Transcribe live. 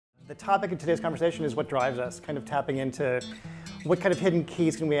The topic of today's conversation is what drives us, kind of tapping into what kind of hidden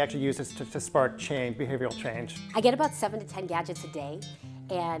keys can we actually use to spark change, behavioral change. I get about 7 to 10 gadgets a day,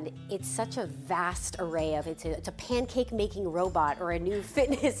 and it's such a vast array of it's a pancake making robot or a new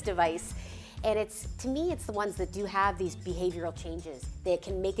fitness device. And to me, it's the ones that do have these behavioral changes that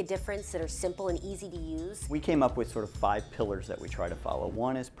can make a difference, that are simple and easy to use. We came up with sort of 5 pillars that we try to follow.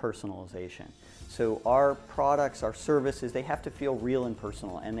 One is personalization. So our products, our services, they have to feel real and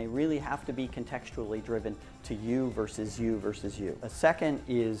personal, and they really have to be contextually driven to you versus you versus you. A second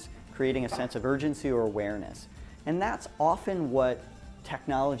is creating a sense of urgency or awareness. And that's often what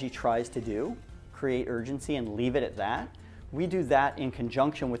technology tries to do, create urgency and leave it at that. We do that in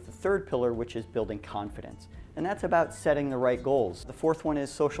conjunction with the third pillar, which is building confidence. And that's about setting the right goals. The fourth one is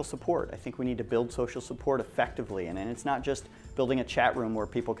social support. I think we need to build social support effectively. And it's not just building a chat room where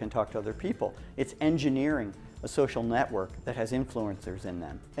people can talk to other people. It's engineering a social network that has influencers in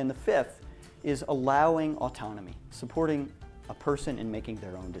them. And the fifth is allowing autonomy, supporting a person in making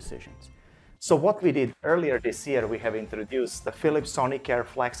their own decisions. So what we did earlier this year, we have introduced the Philips Sonicare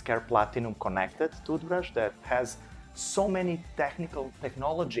FlexCare Platinum Connected toothbrush that has so many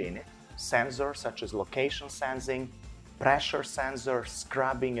technology in it, sensors such as location sensing, pressure sensor,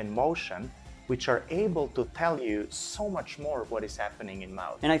 scrubbing and motion, which are able to tell you so much more of what is happening in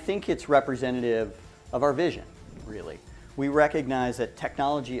mouth. And I think it's representative of our vision, really. We recognize that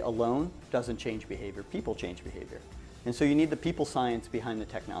technology alone doesn't change behavior, people change behavior. And so you need the people science behind the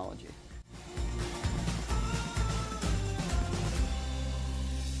technology.